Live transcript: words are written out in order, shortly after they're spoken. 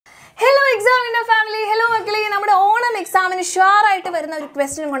Examwinner family, hello മക്കളെ. നമ്മുടെ ഓണം എക്സാമിന് ഷുവർ ആയിട്ട് വരുന്ന ഒരു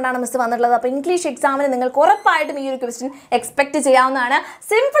ക്വസ്റ്റ്യൻ കൊണ്ടാണ് മിസ് വന്നിട്ടുള്ളത്. അപ്പോൾ ഇംഗ്ലീഷ് എക്സാമിന് നിങ്ങൾക്ക് ഉറപ്പായിട്ടും ഈ ഒരു ക്വസ്റ്റ്യൻ എക്സ്പെക്ട് ചെയ്യാവുന്നതാണ്.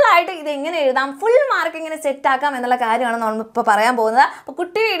 സിമ്പിൾ ആയിട്ട് ഇത് എങ്ങനെ എഴുതാം, ഫുൾ മാർക്ക് എങ്ങനെ സെറ്റ് ആക്കാം എന്നുള്ള കാര്യമാണ് നമ്മൾ ഇപ്പോൾ പറയാൻ പോകുന്നത്. അപ്പോൾ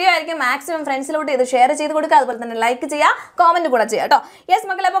കുട്ടി വീഡിയോ ആയിരിക്കും, മാക്സിമം ഫ്രണ്ട്സിലോട്ട് ഇത് ഷെയർ ചെയ്ത് കൊടുക്കുക, അതുപോലെ തന്നെ ലൈക്ക് ചെയ്യുക, കമന്റ് കൂടെ ചെയ്യുക കേട്ടോ. യെസ്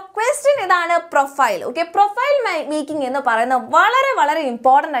മക്കളെ, അപ്പോൾ ക്വസ്റ്റ്യൻ ഇതാണ്, പ്രൊഫൈൽ. ഓക്കെ, പ്രൊഫൈൽ മേക്കിംഗ് എന്ന് പറയുന്നത് വളരെ വളരെ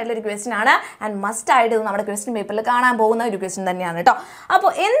ഇമ്പോർട്ടൻ്റ് ആയിട്ടുള്ള ഒരു ക്വസ്റ്റ്യൻ ആണ്. ആൻഡ് മസ്റ്റ് ആയിട്ട് ഇത് നമ്മുടെ ക്വസ്റ്റ്യൻ പേപ്പറിൽ കാണാൻ പോകുന്ന ഒരു ക്വസ്റ്റ്യൻ തന്നെയാണ് കേട്ടോ.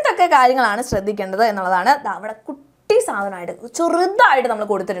 അപ്പോൾ എന്തൊക്കെ കാര്യങ്ങളാണ് ശ്രദ്ധിക്കേണ്ടത് എന്നുള്ളതാണ് അവിടെ കുട്ടി സാധനമായിട്ട് ചെറുതായിട്ട് നമ്മൾ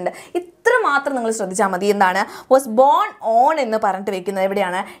കൊടുത്തിട്ടുണ്ട്. ഇത്ര മാത്രം നിങ്ങൾ ശ്രദ്ധിച്ചാൽ മതി. എന്താണ് വാസ് ബോൺ ഓൺ എന്ന് പറഞ്ഞിട്ട് വെക്കുന്നത്?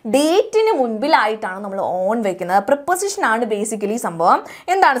 എവിടെയാണ്? ഡേറ്റിന് മുൻപിലായിട്ടാണ് നമ്മൾ ഓൺ വെക്കുന്നത്. പ്രിപ്പോസിഷൻ ആണ് ബേസിക്കലി സംഭവം.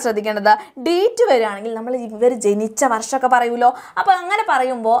 എന്താണ് ശ്രദ്ധിക്കേണ്ടത്? ഡേറ്റ് വരികയാണെങ്കിൽ നമ്മൾ ഇവർ ജനിച്ച വർഷമൊക്കെ പറയുമല്ലോ. അപ്പോൾ അങ്ങനെ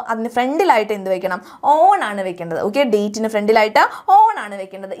പറയുമ്പോൾ അതിന് ഫ്രണ്ടിലായിട്ട് എന്ത് വെക്കണം? ഓൺ ആണ് വെക്കേണ്ടത്. ഓക്കെ, ഡേറ്റിന് ഫ്രണ്ടിലായിട്ട് ഓൺ ആണ്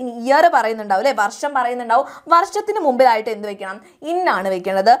വെക്കേണ്ടത്. ഇനി ഇയർ പറയുന്നുണ്ടാവും അല്ലേ, വർഷം പറയുന്നുണ്ടാവും. വർഷത്തിന് മുമ്പിലായിട്ട് എന്ത് വെക്കണം? ഇന്നാണ്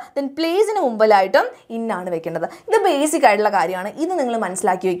വെക്കേണ്ടത്. ദെൻ പ്ലേസിന് മുമ്പിലായിട്ടും ഇന്നാണ് വെക്കേണ്ടത്. ഇത് ബേസിക് ആയിട്ടുള്ള കാര്യമാണ്. ഇത് നിങ്ങൾ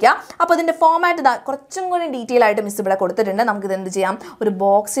മനസ്സിലാക്കി വെക്കുക. അപ്പോൾ ഇതിൻ്റെ ഫോമാറ്റ് കുറച്ചും കൂടി ഡീറ്റെയിൽ ആയിട്ട് മിസ് ഇവിടെ കൊടുത്തിട്ടുണ്ട്. നമുക്കിത് എന്ത് ചെയ്യാം? ഒരു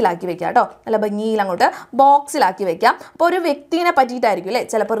ബോക്സിലാക്കി വെക്കാം കേട്ടോ. നല്ല ഭംഗിയിൽ അങ്ങോട്ട് ബോക്സിലാക്കി വെക്കാം. അപ്പോൾ ഒരു വ്യക്തിനെ പറ്റിയിട്ടായിരിക്കും അല്ലേ,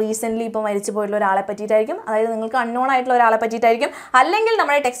 ചിലപ്പോൾ റീസെൻ്റ്ലി ഇപ്പോൾ മരിച്ചു പോയിട്ടുള്ള ഒരാളെ പറ്റിയിട്ടായിരിക്കും, അതായത് നിങ്ങൾക്ക് അൺനോൺ ആയിട്ടുള്ള ഒരാളെ പറ്റിയിട്ടായിരിക്കും, അല്ലെങ്കിൽ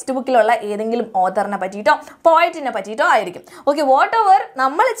നമ്മുടെ ടെക്സ്റ്റ് ബുക്കിലുള്ള ഏതെങ്കിലും ഓതറിനെ പറ്റിയിട്ടോ പോയറ്റിനെ പറ്റിയിട്ടോ ആയിരിക്കും. ഓക്കെ, വാട്ട് എവർ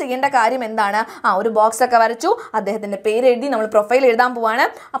നമ്മൾ ചെയ്യേണ്ട കാര്യം എന്താണ്? ഒരു ബോക്സൊക്കെ വരച്ചു, അദ്ദേഹത്തിൻ്റെ പേര് എഴുതി, നമ്മൾ പ്രൊഫൈൽ എഴുതാൻ പോവാണ്.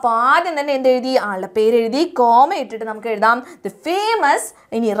 അപ്പോൾ ആദ്യം തന്നെ എന്ത് എഴുതി? ആളുടെ പേര് എഴുതി, കോമ ഇട്ടിട്ട് നമുക്ക് എഴുതാം ദി ഫേമസ്.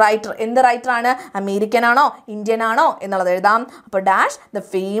 ഇനി റൈറ്റർ, എന്ത് റൈറ്റർ ആണ്? അമേരിക്കൻ ആണോ ഇന്ത്യൻ ആണോ എന്നുള്ളത് എഴുതാം. അപ്പോൾ dash the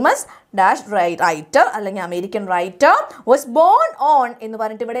famous dash writer അല്ലെങ്കിൽ American writer was born on എന്ന്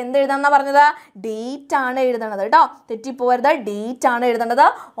പറഞ്ഞിട്ട് ഇവിടെ എന്ത് എഴുതാന്നാ പറഞ്ഞത്? ഡേറ്റ് ആണ് എഴുതണത് കേട്ടോ, തെറ്റിപ്പോവരുത്. ഡേറ്റ് ആണ് എഴുതേണ്ടത്.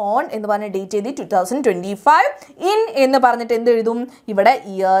 ഓൺ എന്ന് പറഞ്ഞ ഡേറ്റ് എഴുതി 2025. ഇൻ എന്ന് പറഞ്ഞിട്ട് എന്ത് എഴുതും? ഇവിടെ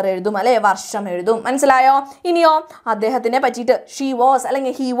ഇയർ എഴുതും അല്ലെ, വർഷം എഴുതും. മനസ്സിലായോ? ഇനിയോ അദ്ദേഹത്തിനെ പറ്റിയിട്ട് ഷീ വാസ്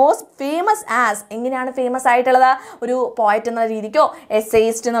അല്ലെങ്കിൽ ഹി വാസ് ഫേമസ് ആസ്. എങ്ങനെയാണ് ഫേമസ് ആയിട്ടുള്ളത്? ഒരു പോയറ്റ് എന്നുള്ള രീതിക്കോ,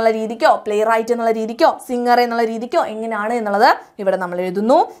 എസ്സേയിസ്റ്റ് എന്നുള്ള രീതിക്കോ, പ്ലേ റൈറ്റ് എന്നുള്ള രീതിക്കോ, സിംഗർ എന്നുള്ള രീതിക്കോ എങ്ങനെയാണ് എന്നുള്ളത് ഇവിടെ നമ്മൾ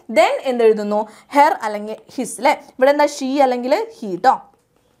എഴുതുന്നു. ദെൻ എന്തെഴുതുന്നു? ഹെർ അല്ലെങ്കിൽ ഹിസ് അല്ലേ. ഇവിടെ എന്താ? ഷീ അല്ലെങ്കിൽ ഹി ട്ടോ.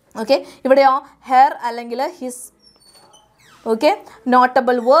 ഓക്കെ, ഇവിടെയോ ഹെർ അല്ലെങ്കിൽ his. Okay,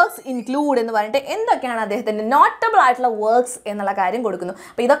 notable works include എന്ന് പറഞ്ഞിട്ട് എന്തൊക്കെയാണ് അദ്ദേഹത്തിൻ്റെ നോട്ടബിൾ ആയിട്ടുള്ള വർക്ക്സ് എന്നുള്ള കാര്യം കൊടുക്കുന്നു.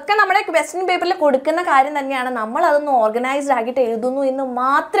 അപ്പോൾ ഇതൊക്കെ നമ്മുടെ ക്വസ്റ്റ്യൻ പേപ്പറിൽ കൊടുക്കുന്ന കാര്യം തന്നെയാണ്. നമ്മൾ അതൊന്ന് ഓർഗനൈസ്ഡ് ആക്കിയിട്ട് എഴുതുന്നു എന്ന്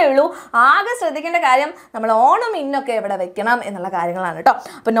മാത്രമേ ഉള്ളൂ. ആകെ ശ്രദ്ധിക്കേണ്ട കാര്യം നമ്മൾ ഓണം ഇന്നൊക്കെ എവിടെ വെക്കണം എന്നുള്ള കാര്യങ്ങളാണ് കേട്ടോ.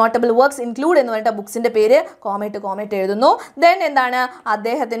 അപ്പോൾ നോട്ടബിൾ വർക്ക്സ് ഇൻക്ലൂഡ് എന്ന് പറഞ്ഞിട്ട് ബുക്സിൻ്റെ പേര് കോമേറ്റ് എഴുതുന്നു. ദെൻ എന്താണ്?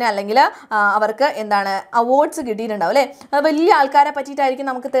 അദ്ദേഹത്തിന് അല്ലെങ്കിൽ അവർക്ക് എന്താണ് അവാർഡ്സ് കിട്ടിയിട്ടുണ്ടാവും അല്ലേ. വലിയ ആൾക്കാരെ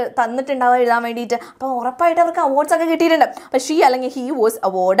പറ്റിയിട്ടായിരിക്കും നമുക്ക് തന്നിട്ടുണ്ടാവുക എഴുതാൻ വേണ്ടിയിട്ട്. അപ്പോൾ ഉറപ്പായിട്ട് അവർക്ക് അവാർഡ്സ് ഒക്കെ കിട്ടിയിട്ടുണ്ട്. അപ്പോൾ ഷീ അല്ലെങ്കിൽ ഹി വാസ്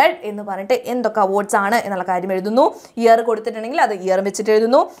അവോർഡഡ് എന്ന് പറഞ്ഞിട്ട് എന്തൊക്കെ അവാർഡ്സ് ആണ് എന്നുള്ള കാര്യം എഴുതുന്നു. ഇയർ കൊടുത്തിട്ടുണ്ടെങ്കിൽ അത് ഇയർ വെച്ചിട്ട്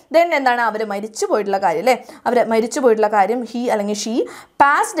എഴുതുന്നു. ദെൻ എന്താണ്? അവർ മരിച്ചു പോയിട്ടുള്ള കാര്യം അല്ലേ, അവർ മരിച്ചു പോയിട്ടുള്ള കാര്യം ഹി അല്ലെങ്കിൽ ഷീ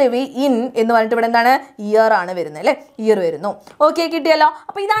പാസ്ഡ് അവേ ഇൻ എന്ന് പറഞ്ഞിട്ട് ഇവിടെ എന്താണ്? ഇയർ ആണ് വരുന്നത് അല്ലേ, ഇയർ വരുന്നു. ഓക്കെ, കിട്ടിയല്ലോ.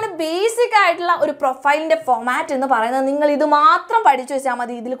 അപ്പോൾ ഇതാണ് ബേസിക് ആയിട്ടുള്ള ഒരു പ്രൊഫൈലിൻ്റെ ഫോമാറ്റ് എന്ന് പറയുന്നത്. നിങ്ങൾ ഇത് മാത്രം പഠിച്ചു വെച്ചാൽ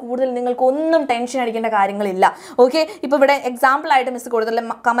മതി. ഇതിൽ കൂടുതൽ നിങ്ങൾക്ക് ഒന്നും ടെൻഷൻ അടിക്കേണ്ട കാര്യങ്ങളില്ല. ഓക്കെ, ഇപ്പോൾ ഇവിടെ എക്സാമ്പിൾ ആയിട്ട് മിസ്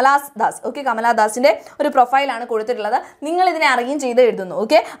കൊടുത്തിട്ടുള്ള കമലാസ് ദാസ്. ഓക്കെ, കമലാദാസിൻ്റെ ഒരു പ്രൊഫൈലാണ് കൊടുത്തിട്ടുള്ളത്. നിങ്ങൾ ഇതിനെ അറേഞ്ച് ചെയ്ത് എഴുതുന്നു.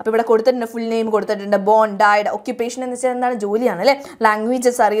 ഓക്കെ, അപ്പോൾ ഇവിടെ കൊടുത്തിട്ടുണ്ട്, ഫുൾ നെയിം കൊടുത്തിട്ടുണ്ട്, ബോൺ ഡൈഡ്, ഒക്യുപ്പേഷൻ എന്ന് വെച്ചാൽ എന്താണ്? ജോലിയാണ് അല്ലേ.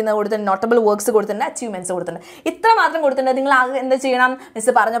 ലാംഗ്വേജസ് അറിയുന്നത് കൊടുത്തിട്ടുണ്ട്, നോട്ടബിൾ വർക്ക്സ് കൊടുത്തിട്ടുണ്ട്, അച്ചീവ്മെന്റ്സ് കൊടുത്തിട്ടുണ്ട്. ഇത്ര മാത്രം കൊടുത്തിട്ടുണ്ട്. നിങ്ങൾ എന്ത് ചെയ്യണം?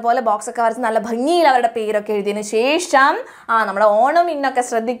 മിസ് പറഞ്ഞ പോലെ ബോക്സ് ഒക്കെ വരച്ച് നല്ല ഭംഗിയിൽ അവരുടെ പേരൊക്കെ എഴുതിയതിന് ശേഷം നമ്മുടെ ഓണം ഇന്നൊക്കെ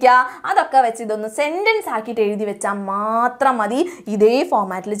ശ്രദ്ധിക്കുക. അതൊക്കെ വെച്ച് ഇതൊന്ന് സെന്റൻസ് ആക്കിയിട്ട് എഴുതി വെച്ചാൽ മാത്രം മതി. ഇതേ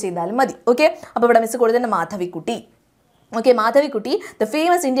ഫോമാറ്റിൽ ചെയ്താലും മതി. ഓക്കെ, അപ്പോൾ ഇവിടെ മിസ് കൊടുത്തിട്ടുണ്ട് Madhavikutty. Okay, Madhavikutty the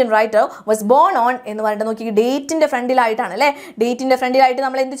famous Indian writer was born on എന്ന് പറഞ്ഞിട്ട് നോക്കി ഡേറ്റിൻ്റെ ഫ്രണ്ടിലായിട്ടാണ് അല്ലേ. ഡേറ്റിൻ്റെ ഫ്രണ്ടിലായിട്ട്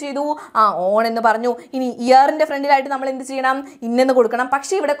നമ്മൾ എന്ത് ചെയ്തു? ഓൺ എന്ന് പറഞ്ഞു. ഇനി ഇയറിൻ്റെ ഫ്രണ്ടിലായിട്ട് നമ്മൾ എന്ത് ചെയ്യണം? ഇന്നെന്ന് കൊടുക്കണം.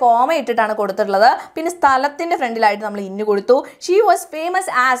 പക്ഷേ ഇവിടെ കോമ ഇട്ടിട്ടാണ് കൊടുത്തിട്ടുള്ളത്. പിന്നെ സ്ഥലത്തിൻ്റെ ഫ്രണ്ടിലായിട്ട് നമ്മൾ ഇന്ന് കൊടുത്തു. She was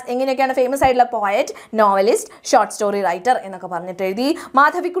famous as. എങ്ങനെയൊക്കെയാണ് ഫേമസ് ആയിട്ടുള്ള? Poet, novelist, short story writer എന്നൊക്കെ പറഞ്ഞിട്ട് എഴുതി.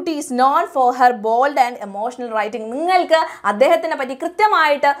 Madhavikutty is known for her bold and emotional writing. നിങ്ങൾക്ക് അദ്ദേഹത്തിനെ പറ്റി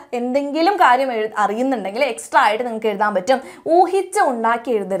കൃത്യമായിട്ട് എന്തെങ്കിലും കാര്യം അറിയുന്നുണ്ടെങ്കിൽ എക്സ്ട്രാ ആയിട്ട് നിങ്ങൾക്ക് എഴുതാൻ പറ്റും. ഊഹിച്ച് ഉണ്ടാക്കി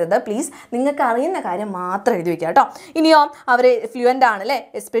എഴുതരുത് പ്ലീസ്. നിങ്ങൾക്ക് അറിയുന്ന കാര്യം മാത്രം എഴുതി വെക്കുക കേട്ടോ. ഇനിയോ അവർ ഫ്ലുവൻ്റ് ആണ് അല്ലേ,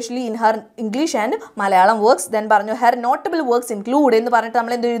 especially in her English and Malayalam works. Then പറഞ്ഞു ഹെർ നോട്ടബിൾ വർക്ക്സ് ഇൻക്ലൂഡ് എന്ന് പറഞ്ഞിട്ട്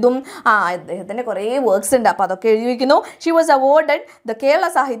നമ്മൾ എന്ത് എഴുതും? അദ്ദേഹത്തിൻ്റെ കുറേ വർക്ക്സ് ഉണ്ട്, അപ്പോൾ അതൊക്കെ എഴുതി വയ്ക്കുന്നു. ഷി വാസ് അവോർഡഡ് ദ കേരള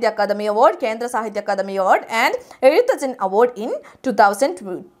സാഹിത്യ അക്കാദമി അവാർഡ്, കേന്ദ്ര സാഹിത്യ academy award and Ezhuthachan award in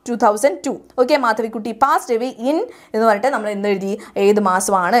 2002. Okay, Madhavikutty passed away in എന്ന് പറഞ്ഞിട്ട് നമ്മൾ എന്ത് എഴുതി? ഏത്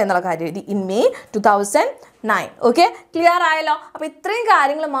മാസമാണ് എന്നുള്ള കാര്യം എഴുതി. In May 2002 9. ഓക്കെ, ക്ലിയർ ആയല്ലോ? അപ്പോൾ ഇത്രയും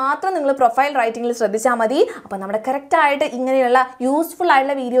കാര്യങ്ങൾ മാത്രം നിങ്ങൾ പ്രൊഫൈൽ റൈറ്റിംഗിൽ ശ്രദ്ധിച്ചാൽ മതി. അപ്പോൾ നമ്മുടെ കറക്റ്റായിട്ട് ഇങ്ങനെയുള്ള യൂസ്ഫുൾ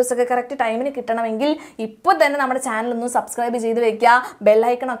ആയിട്ടുള്ള വീഡിയോസൊക്കെ കറക്റ്റ് ടൈമിന് കിട്ടണമെങ്കിൽ ഇപ്പോൾ തന്നെ നമ്മുടെ ചാനൽ ഒന്ന് സബ്സ്ക്രൈബ് ചെയ്ത് വെക്കുക,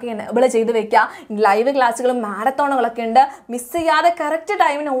 ബെല്ലൈക്കണൊക്കെ എനേബിൾ ചെയ്ത് വെക്കുക. ലൈവ് ക്ലാസ്സുകളും മാരത്തോണുകളൊക്കെ ഉണ്ട്. മിസ് ചെയ്യാതെ കറക്റ്റ്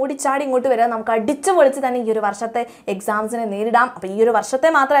ടൈമിന് ഓടിച്ചാടി ഇങ്ങോട്ട് വരിക. നമുക്ക് അടിച്ചു പൊളിച്ച് തന്നെ ഈ ഒരു വർഷത്തെ എക്സാംസിനെ നേരിടാം. അപ്പോൾ ഈ ഒരു വർഷത്തെ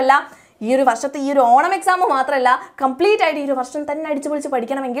മാത്രമല്ല, ഈ ഒരു വർഷത്തെ ഈ ഒരു ഓണം എക്സാം മാത്രമല്ല, കംപ്ലീറ്റ് ആയിട്ട് ഈ ഒരു വർഷം തന്നെ അടിച്ചു പൊളിച്ച്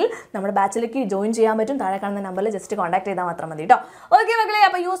പഠിക്കണമെങ്കിൽ നമ്മുടെ ബാച്ചിലേക്ക് ജോയിൻ ചെയ്യാൻ പറ്റും. താഴെ കാണുന്ന നമ്പറിൽ ജസ്റ്റ് കോൺടാക്ട് ചെയ്താൽ മാത്രം മതി കേട്ടോ. ഓക്കെ മക്കളെ,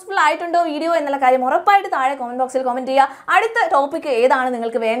 അപ്പോൾ യൂസ്ഫുൾ ആയിട്ടുണ്ടോ വീഡിയോ എന്നുള്ള കാര്യം ഉറപ്പായിട്ട് താഴെ കമന്റ് ബോക്സിൽ കമന്റ് ചെയ്യുക. അടുത്ത ടോപ്പിക്ക് ഏതാണ്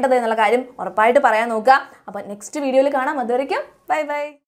നിങ്ങൾക്ക് വേണ്ടത് എന്നുള്ള കാര്യം ഉറപ്പായിട്ട് പറയാൻ നോക്കുക. അപ്പോൾ നെക്സ്റ്റ് വീഡിയോയിൽ കാണാം. അതുവരയ്ക്കും ബൈ ബൈ.